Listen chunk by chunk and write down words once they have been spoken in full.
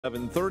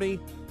7:30.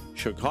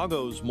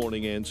 Chicago's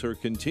Morning Answer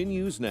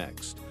continues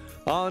next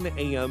on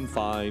AM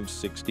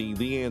 560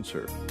 The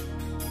Answer.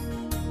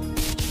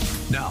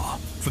 Now,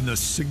 from the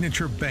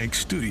Signature Bank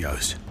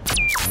Studios,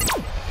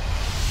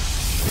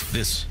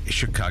 this is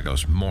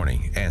Chicago's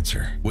Morning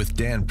Answer with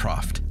Dan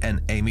Proft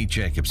and Amy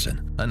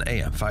Jacobson on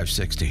AM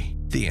 560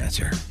 The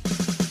Answer.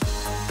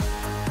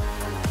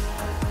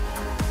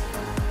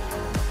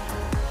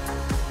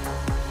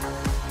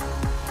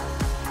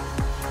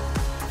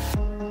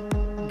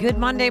 Good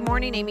Monday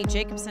morning. Amy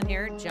Jacobson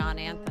here. John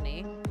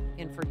Anthony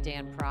in for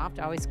Dan Proft.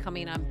 Always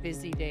coming on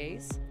busy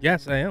days.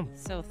 Yes, I am.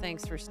 So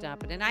thanks for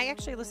stopping. And I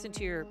actually listened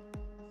to your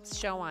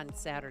show on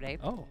Saturday.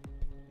 Oh,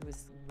 it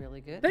was really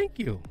good. Thank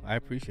you. I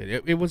appreciate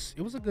it. It was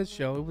a good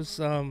show. It was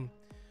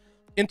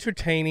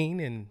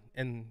entertaining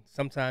and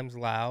sometimes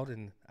loud.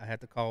 And I had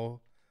to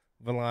call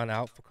Valon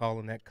out for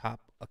calling that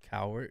cop a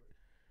coward.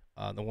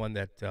 The one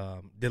that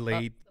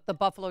delayed the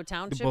Buffalo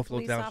Township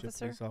police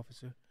officer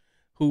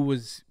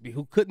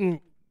who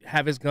couldn't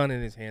have his gun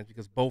in his hands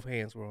because both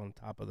hands were on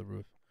top of the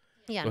roof.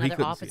 Yeah, so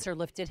another officer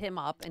lifted him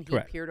up, and he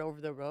Correct. Peered over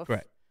the roof.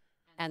 Correct.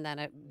 And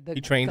then he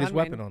trained his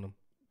weapon on him.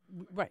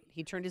 Right.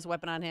 He turned his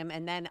weapon on him,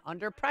 and then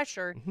under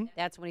pressure,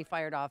 that's when he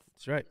fired off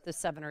the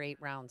 7 or 8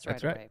 rounds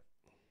right away.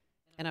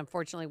 And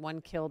unfortunately,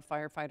 one killed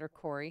firefighter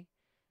Corey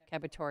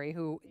Capitore,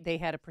 who they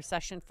had a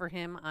procession for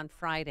him on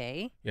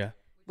Friday. Yeah.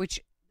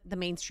 Which the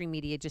mainstream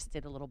media just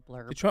did a little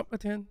blurb. Did Trump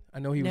attend? I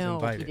know he was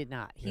invited. No, he did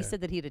not. He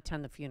said that he'd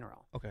attend the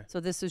funeral. Okay. So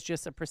this was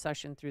just a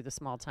procession through the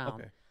small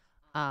town.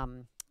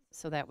 Okay.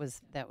 So that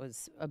was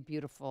a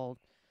beautiful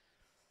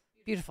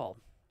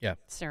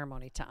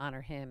ceremony to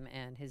honor him,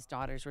 and his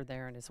daughters were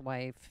there and his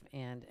wife.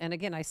 And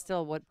again,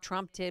 what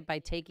Trump did by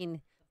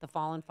taking the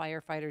fallen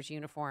firefighter's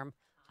uniform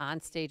on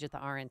stage at the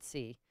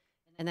RNC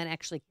and then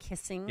actually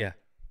kissing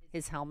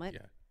his helmet.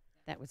 Yeah.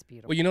 That was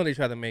beautiful. Well, they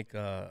tried to make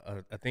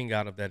a thing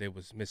out of that. It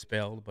was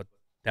misspelled, but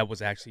that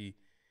was actually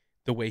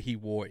the way he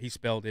wore it. He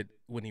spelled it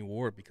when he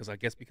wore it because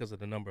of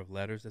the number of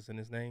letters that's in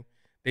his name.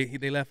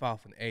 They left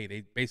off an A.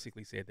 They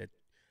basically said that,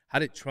 how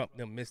did Trump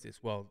miss this?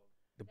 Well,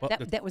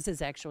 that was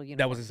his actual uniform.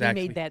 That was his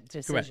actual. He made that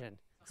decision.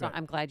 Correct. So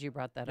I'm glad you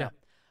brought that up.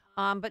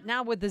 But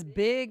now with this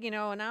big,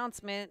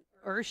 announcement,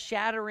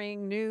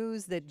 earth-shattering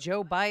news that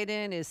Joe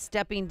Biden is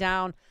stepping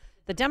down,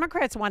 the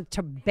Democrats want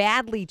to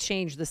badly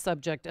change the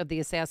subject of the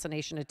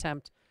assassination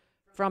attempt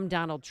from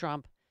Donald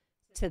Trump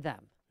to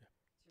them,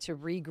 to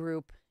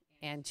regroup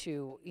and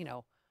to,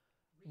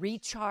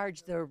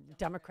 recharge the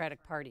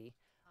Democratic Party.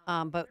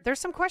 But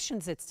there's some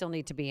questions that still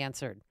need to be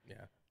answered.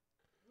 Yeah.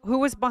 Who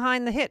was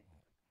behind the hit?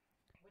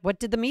 What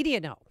did the media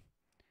know?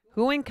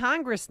 Who in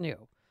Congress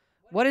knew?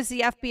 What is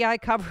the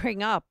FBI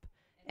covering up?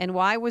 And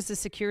why was the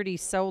security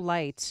so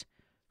light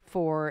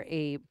for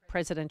a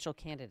presidential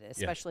candidate,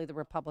 especially the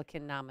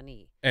Republican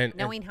nominee,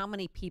 knowing how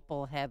many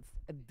people have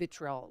a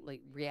vitriol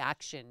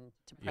reaction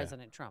to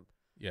President Trump?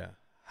 Yeah.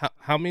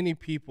 How many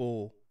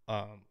people,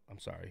 I'm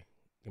sorry,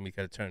 let me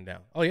got to turn it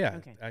down. Oh, yeah.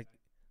 Okay.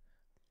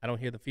 I don't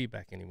hear the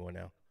feedback anymore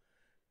now.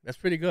 That's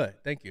pretty good.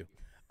 Thank you.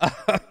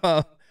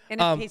 And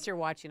in case you're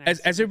watching,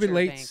 as it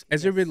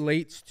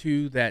relates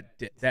to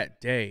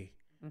that day,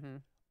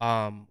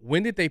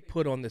 when did they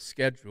put on the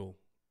schedule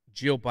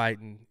Jill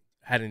Biden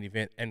had an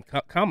event and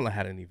Kamala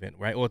had an event,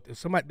 right? Or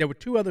there were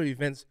 2 other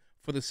events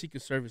for the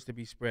Secret Service to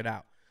be spread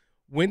out.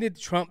 When did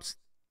Trump's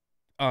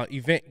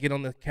event get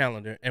on the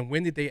calendar, and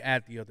when did they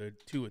add the other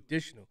 2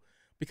 additional?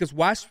 Because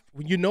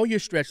when you're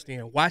stretched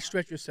thin, why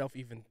stretch yourself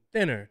even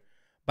thinner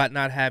by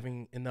not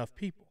having enough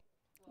people?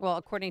 Well,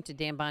 according to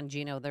Dan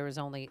Bongino, there was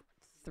only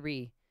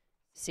 3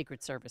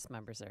 Secret Service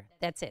members there.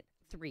 That's it,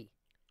 3.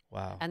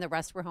 Wow. And the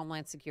rest were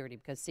Homeland Security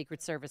because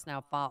Secret Service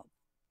now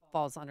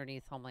falls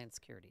underneath Homeland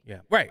Security.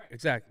 Yeah, right,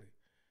 exactly.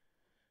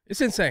 It's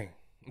insane,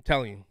 I'm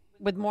telling you.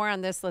 With more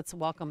on this, let's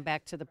welcome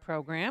back to the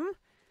program.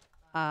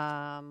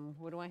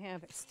 What do I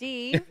have?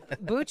 Steve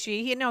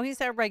Bucci. He's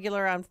our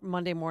regular on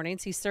Monday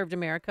mornings. He served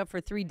America for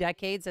 3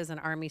 decades as an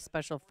Army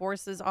Special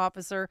Forces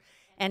officer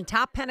and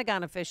top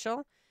Pentagon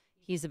official.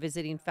 He's a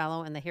visiting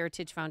fellow in the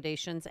Heritage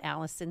Foundation's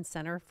Allison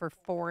Center for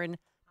Foreign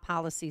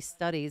Policy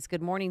Studies.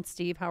 Good morning,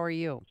 Steve. How are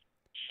you?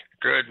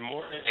 Good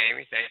morning,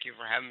 Amy. Thank you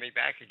for having me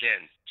back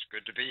again. It's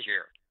good to be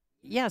here.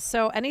 Yeah,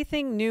 so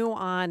anything new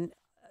on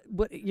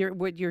what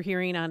you're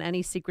hearing on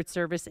any Secret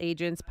Service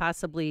agents,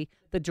 possibly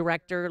the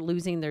director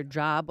losing their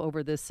job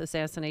over this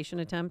assassination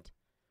attempt?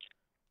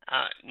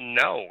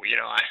 No.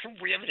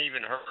 We haven't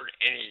even heard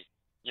any,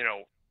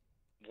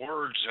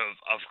 words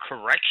of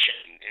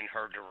correction in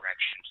her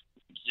direction.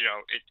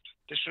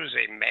 This was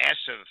a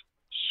massive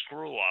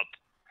screw-up.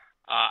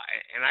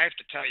 And I have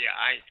to tell you,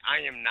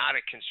 I am not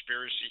a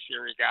conspiracy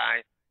theory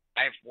guy.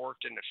 I've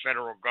worked in the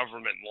federal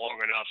government long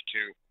enough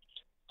to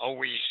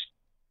always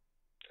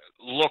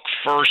look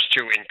first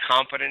to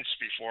incompetence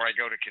before I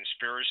go to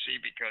conspiracy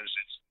because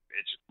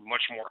it's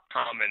much more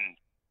common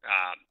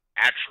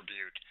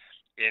attribute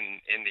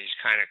in these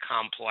kind of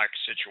complex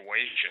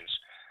situations.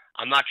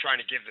 I'm not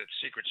trying to give the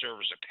Secret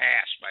Service a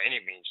pass by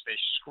any means. They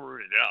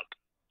screwed it up.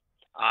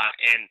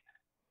 And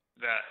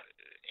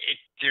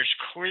there's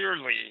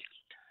clearly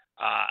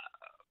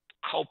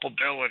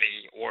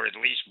culpability or at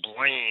least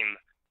blame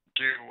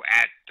due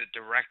at the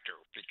director,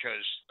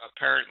 because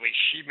apparently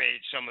she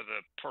made some of the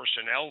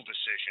personnel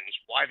decisions.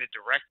 Why the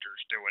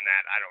director's doing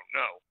that, I don't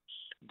know.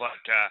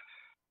 But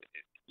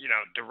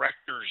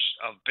directors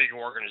of big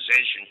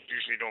organizations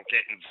usually don't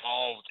get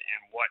involved in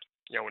what,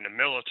 in the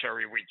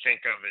military we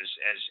think of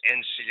as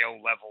NCO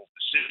level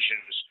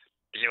decisions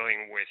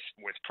dealing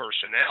with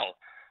personnel.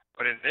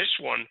 But in this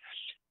one,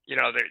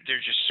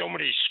 there's just so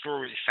many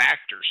screwy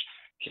factors.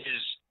 His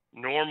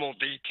normal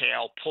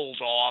detail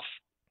pulled off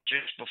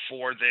just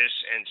before this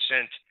and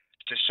sent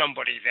to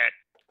somebody that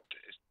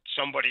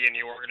somebody in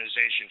the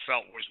organization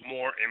felt was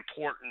more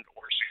important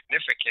or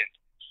significant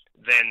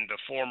than the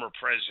former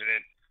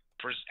president,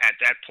 at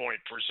that point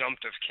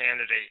presumptive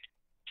candidate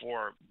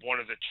for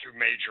one of the two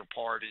major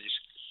parties.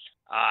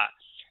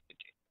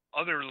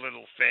 Other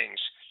little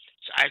things.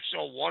 So I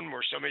saw one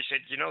where somebody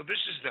said,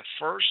 this is the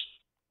first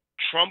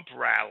Trump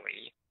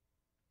rally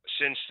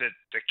since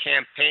the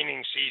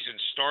campaigning season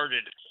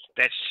started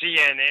that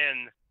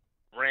CNN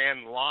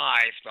ran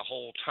live the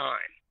whole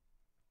time.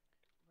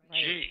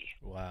 Right. Gee,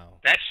 wow,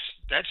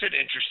 that's an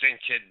interesting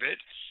tidbit.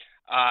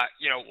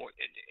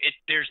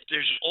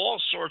 There's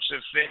all sorts of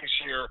things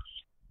here.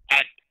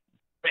 At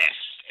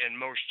best and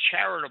most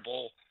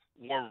charitable,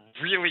 were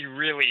really,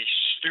 really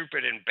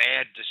stupid and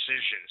bad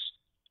decisions.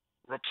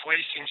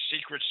 Replacing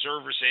Secret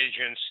Service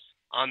agents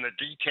on the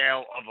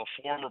detail of a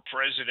former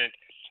president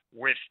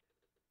with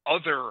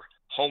other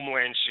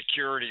Homeland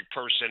Security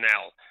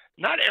personnel.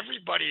 Not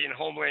everybody in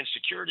Homeland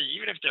Security,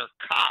 even if they're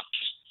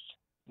cops,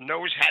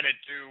 knows how to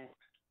do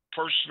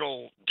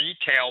personal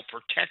detail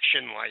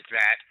protection like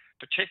that,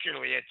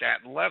 particularly at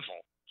that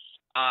level.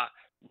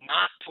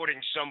 Not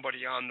putting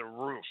somebody on the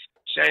roof,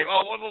 saying,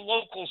 "Oh, well, the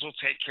locals will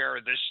take care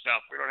of this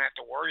stuff. We don't have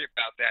to worry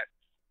about that."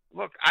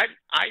 Look,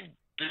 I've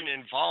been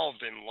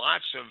involved in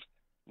lots of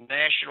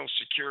national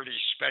security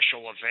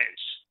special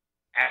events,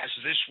 as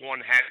this one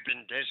had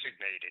been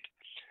designated.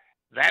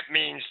 That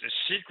means the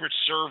Secret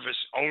Service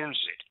owns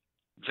it.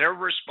 They're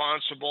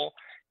responsible,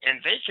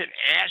 and they can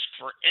ask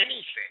for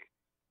anything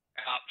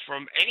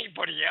from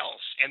anybody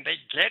else, and they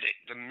get it.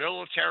 The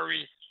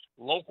military,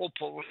 local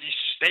police,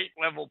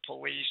 state-level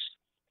police.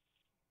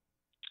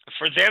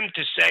 For them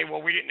to say,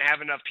 well, we didn't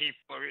have enough people,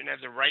 or we didn't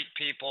have the right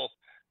people,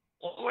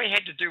 all they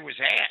had to do was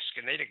ask,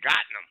 and they'd have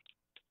gotten them.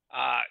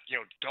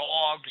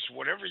 Dogs,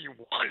 whatever you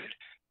wanted.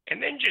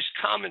 And then just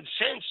common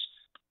sense.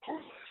 Who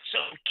lets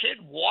some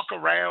kid walk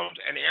around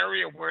an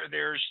area where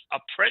there's a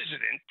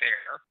president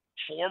there,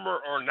 former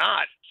or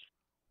not,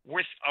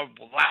 with a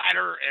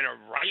ladder and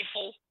a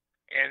rifle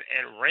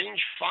and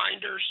range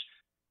finders,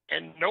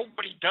 and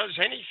nobody does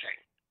anything?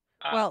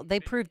 Well, they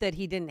proved that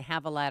he didn't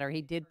have a ladder.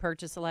 He did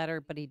purchase a ladder,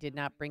 but he did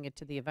not bring it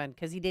to the event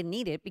because he didn't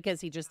need it,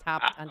 because he just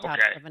hopped on top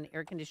of an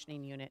air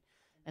conditioning unit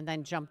and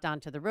then jumped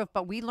onto the roof.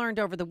 But we learned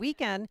over the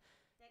weekend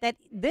that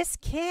this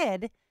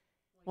kid,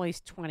 well,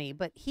 he's 20,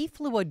 but he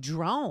flew a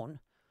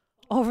drone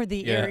over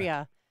the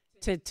area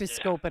to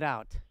scope it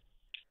out.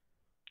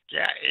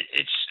 Yeah,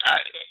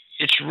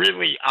 it's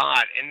really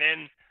odd. And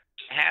then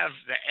to have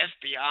the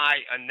FBI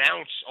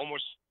announce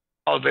almost,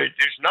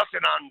 there's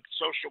nothing on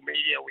social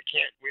media.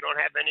 We don't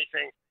have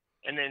anything.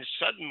 And then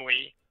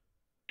suddenly,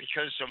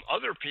 because some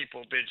other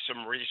people did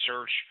some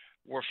research,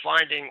 we're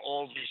finding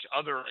all these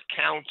other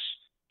accounts,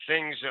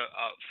 things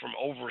from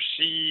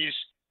overseas,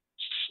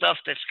 stuff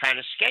that's kind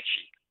of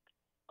sketcy.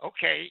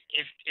 Okay,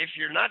 if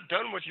you're not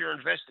done with your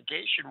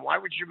investigation, why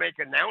would you make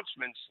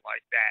announcements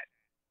like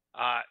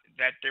that?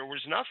 That there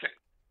was nothing,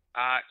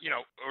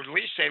 or at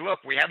least say,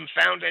 look, we haven't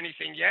found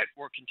anything yet.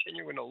 We're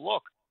continuing to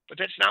look, but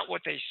that's not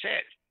what they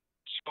said.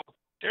 So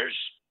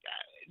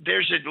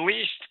there's at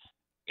least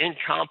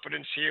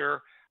incompetence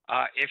here.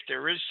 If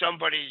there is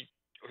somebody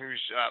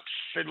who's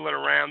fiddling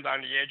around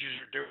on the edges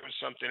or doing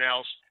something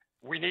else,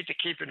 we need to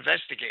keep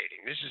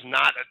investigating. This is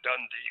not a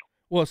done deal.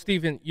 Well,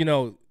 Stephen,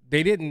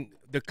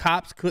 the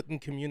cops couldn't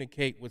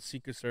communicate with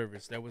Secret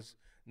Service. There was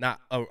not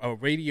a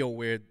radio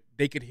where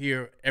they could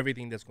hear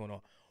everything that's going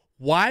on.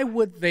 Why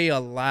would they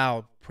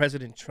allow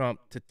President Trump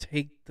to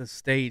take the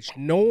stage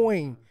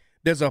knowing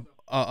there's a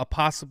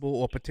possible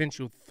or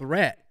potential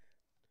threat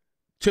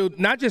to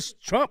not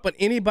just Trump, but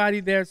anybody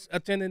that's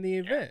attending the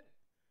event?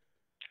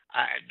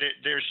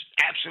 There's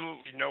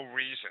absolutely no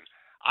reason.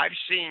 I've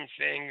seen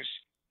things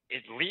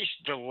at least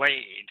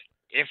delayed,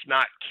 if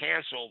not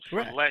canceled,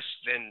 for less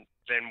than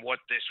what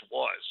this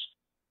was.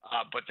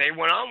 But they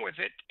went on with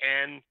it,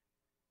 and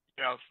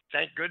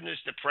thank goodness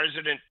the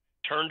president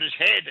turned his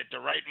head at the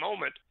right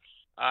moment.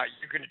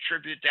 You can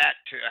attribute that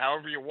to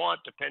however you want,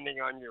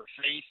 depending on your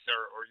faith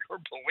or your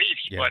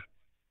beliefs. Yeah. But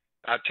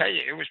I'll tell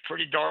you, it was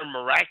pretty darn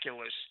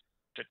miraculous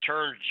to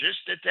turn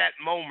just at that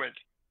moment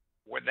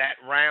when that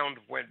round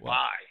went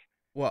by.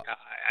 Well,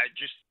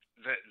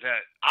 the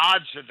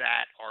odds of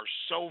that are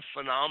so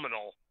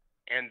phenomenal,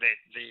 and that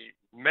the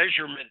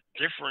measurement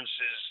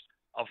differences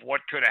of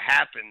what could have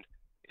happened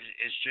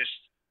is just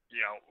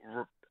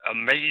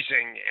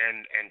amazing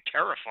and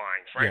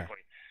terrifying, frankly.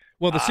 Yeah.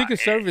 Well, the Secret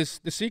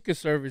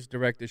Service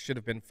director should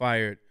have been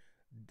fired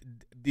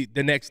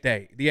the next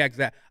day. The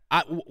exact.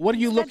 What are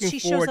you looking for? She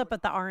shows up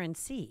at the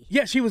RNC.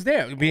 Yeah, she was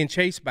there being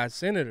chased by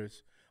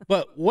senators.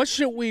 But what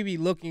should we be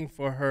looking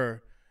for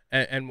her,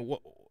 and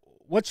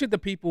what should the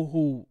people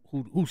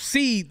who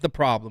see the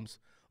problems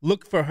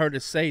look for her to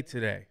say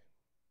today?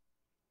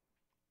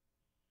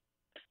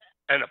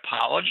 An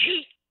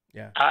apology?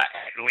 Yeah. At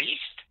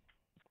least.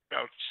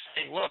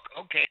 Say, look,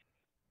 okay,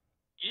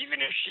 even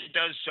if she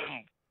does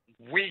some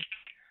weak,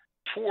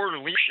 poor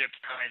leadership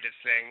kind of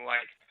thing,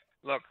 like,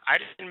 look, I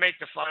didn't make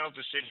the final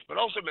decision,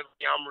 but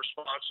ultimately I'm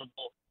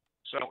responsible,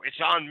 so it's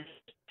on me,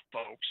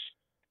 folks.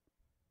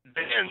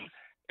 Then,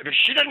 I mean,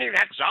 she doesn't even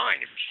have to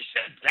resign. If she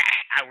said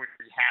that, I would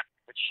be happy.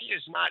 But she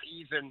has not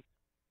even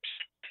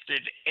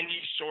accepted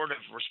any sort of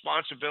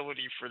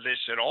responsibility for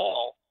this at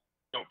all.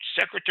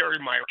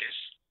 Secretary Mayorkas,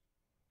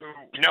 who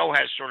we know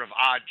has sort of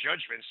odd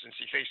judgments since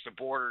he faced the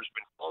border, has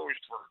been closed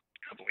for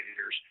a couple of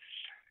years,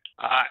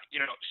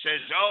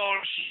 says,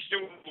 oh, she's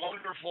doing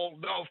wonderful.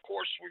 No, of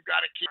course we've got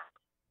to keep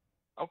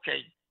her.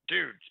 Okay,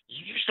 dude,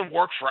 you used to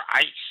work for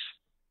ICE.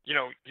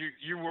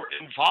 You were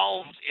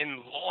involved in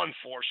law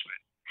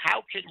enforcement.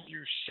 How can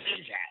you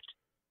say that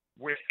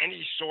with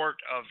any sort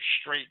of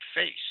straight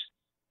face?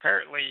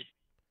 Apparently,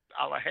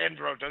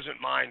 Alejandro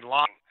doesn't mind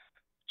lying,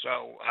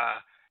 so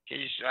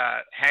he's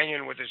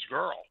hanging with his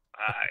girl.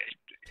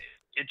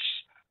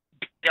 It's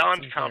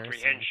beyond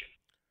comprehension.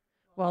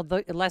 Well,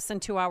 less than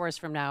 2 hours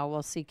from now,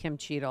 we'll see Kim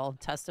Cheadle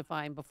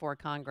testifying before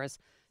Congress.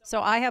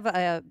 So I have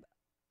a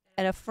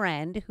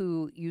friend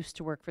who used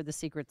to work for the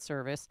Secret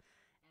Service,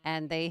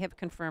 and they have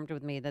confirmed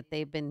with me that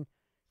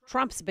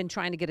Trump's been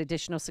trying to get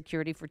additional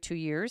security for 2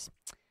 years.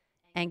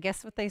 And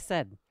guess what they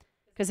said?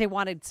 Because they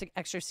wanted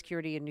extra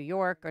security in New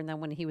York, and then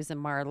when he was in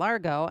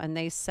Mar-a-Lago, and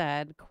they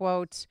said,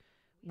 quote,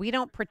 we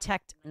don't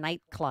protect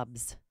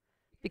nightclubs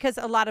because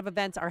a lot of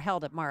events are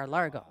held at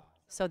Mar-a-Lago.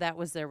 So that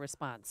was their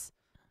response.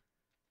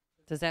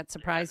 Does that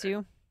surprise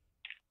you?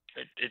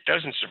 It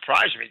doesn't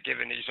surprise me,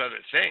 given these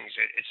other things.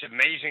 It's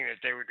amazing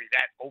that they would be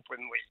that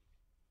openly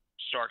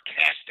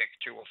sarcastic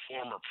to a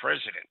former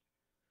president.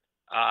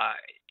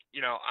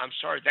 I'm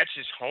sorry, that's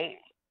his home.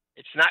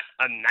 It's not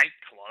a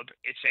nightclub.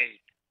 It's a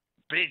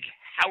big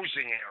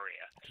housing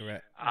area.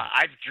 Correct.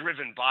 I've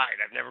driven by it.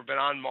 I've never been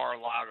on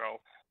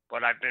Mar-a-Lago,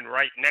 but I've been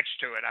right next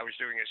to it. I was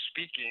doing a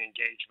speaking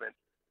engagement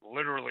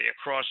literally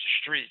across the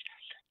street.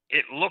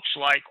 It looks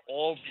like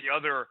all the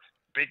other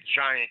big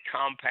giant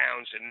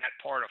compounds in that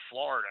part of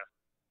Florida.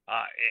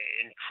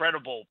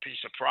 Incredible piece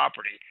of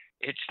property.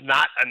 It's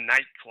not a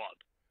nightclub.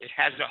 It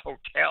has a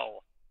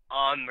hotel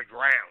on the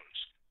grounds.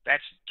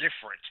 That's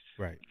different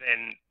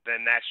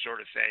than that sort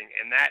of thing.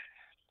 And that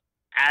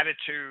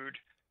attitude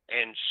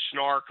and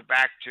snark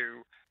back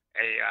to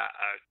a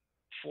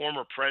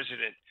former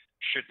president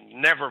should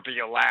never be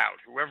allowed.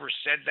 Whoever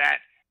said that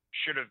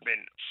should have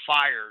been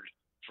fired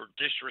for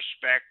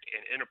disrespect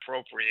and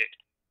inappropriate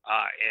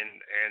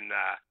and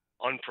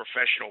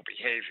unprofessional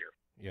behavior.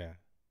 Yeah.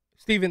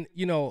 Stephen,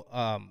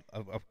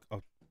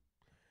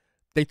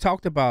 they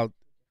talked about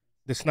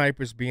the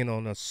snipers being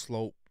on a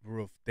slope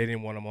roof. They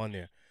didn't want them on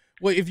there.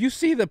 Well, if you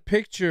see the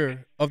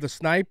picture of the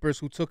snipers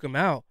who took them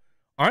out,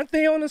 aren't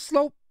they on a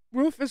slope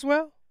roof as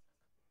well?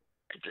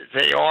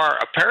 They are.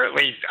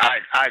 Apparently,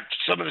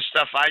 some of the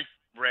stuff I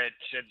read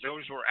said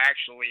those were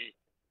actually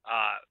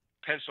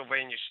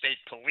Pennsylvania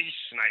State Police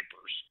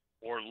snipers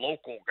or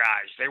local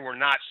guys. They were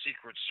not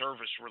Secret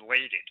Service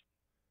related.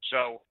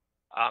 So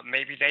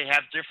maybe they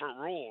have different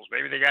rules.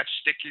 Maybe they got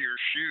stickier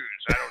shoes.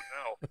 I don't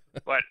know.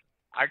 But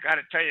I got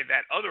to tell you,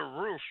 that other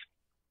roof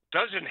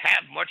doesn't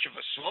have much of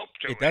a slope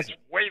to it. It's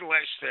way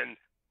less than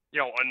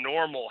a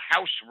normal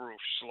house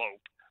roof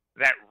slope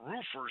that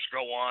roofers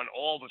go on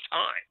all the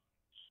time.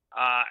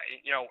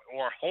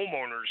 Or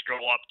homeowners go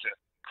up to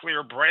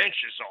clear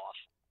branches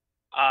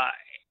off.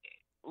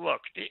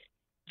 Look, the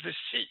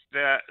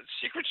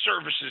Secret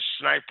Service's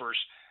snipers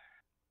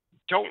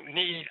don't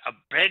need a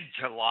bed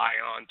to lie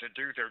on to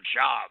do their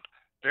job.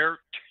 They're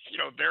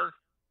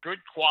good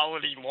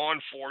quality law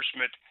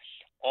enforcement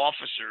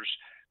officers,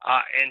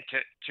 and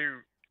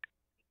to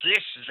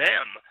diss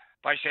them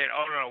by saying,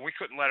 "Oh no, we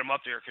couldn't let them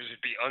up there because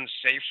it'd be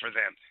unsafe for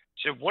them."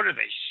 So what are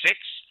they, 6?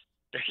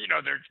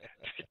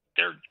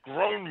 They're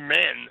grown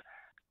men,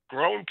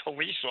 grown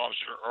police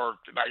officers, or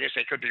I guess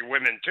they could be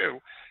women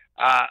too.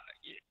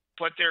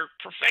 But they're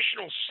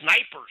professional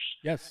snipers.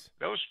 Yes.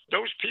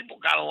 Those people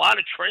got a lot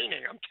of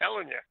training. I'm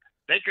telling you,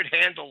 they could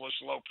handle a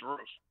sloped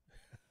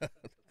roof.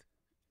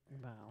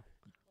 Wow.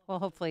 Well,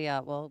 hopefully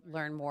we'll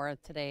learn more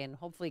today, and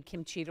hopefully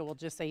Kim Cheadle will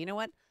just say, you know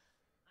what?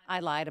 I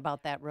lied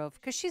about that roof,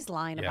 because she's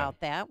lying about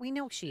that. We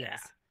know she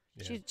is.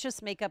 Yeah. She'd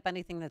just make up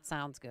anything that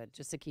sounds good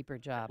just to keep her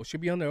job. Well,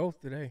 she'll be under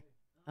oath today.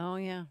 Oh,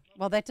 yeah.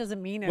 Well, that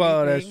doesn't mean anything.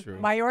 Well, that's true.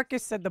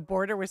 Mayorkas said the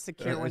border was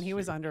secure when he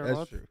was under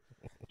oath. That's true.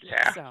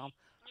 Yeah. So,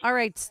 all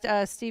right,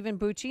 Stephen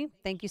Bucci,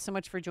 thank you so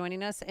much for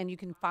joining us. And you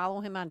can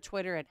follow him on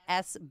Twitter at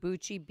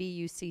 @sbucci,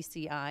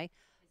 Bucci.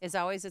 As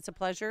always, it's a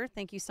pleasure.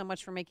 Thank you so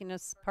much for making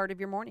us part of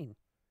your morning.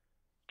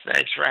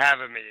 Thanks for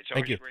having me. It's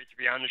always great to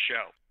be on the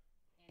show.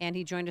 And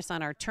he joined us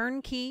on our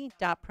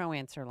turnkey.pro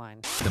answer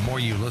line. The more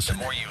you listen,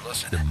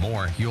 the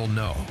more you'll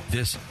know.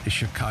 This is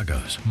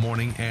Chicago's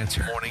Morning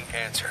Answer.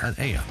 On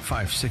AM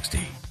 560.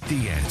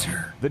 The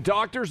Answer. The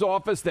doctor's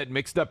office that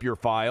mixed up your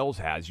files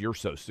has your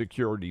Social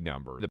Security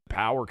number. The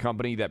power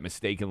company that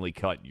mistakenly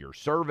cut your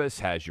service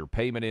has your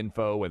payment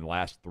info and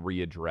last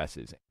 3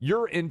 addresses.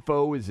 Your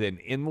info is in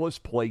endless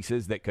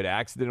places that could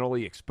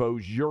accidentally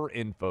expose your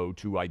info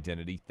to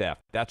identity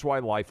theft. That's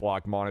why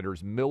LifeLock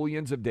monitors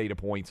millions of data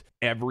points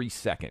every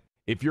second.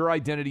 If your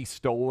identity's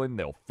stolen,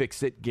 they'll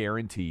fix it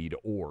guaranteed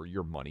or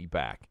your money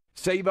back.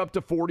 Save up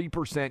to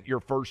 40% your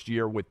first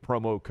year with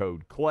promo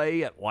code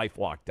CLAY at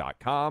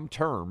LifeLock.com.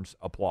 Terms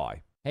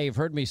apply. Hey, you've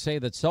heard me say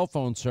that cell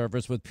phone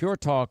service with Pure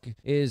Talk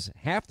is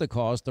half the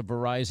cost of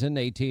Verizon,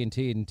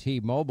 AT&T, and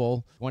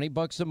T-Mobile.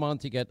 $20 a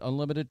month, you get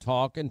unlimited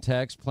talk and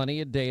text,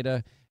 plenty of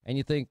data, and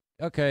you think,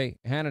 okay,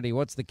 Hannity,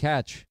 what's the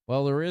catch?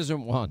 Well, there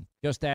isn't one. Just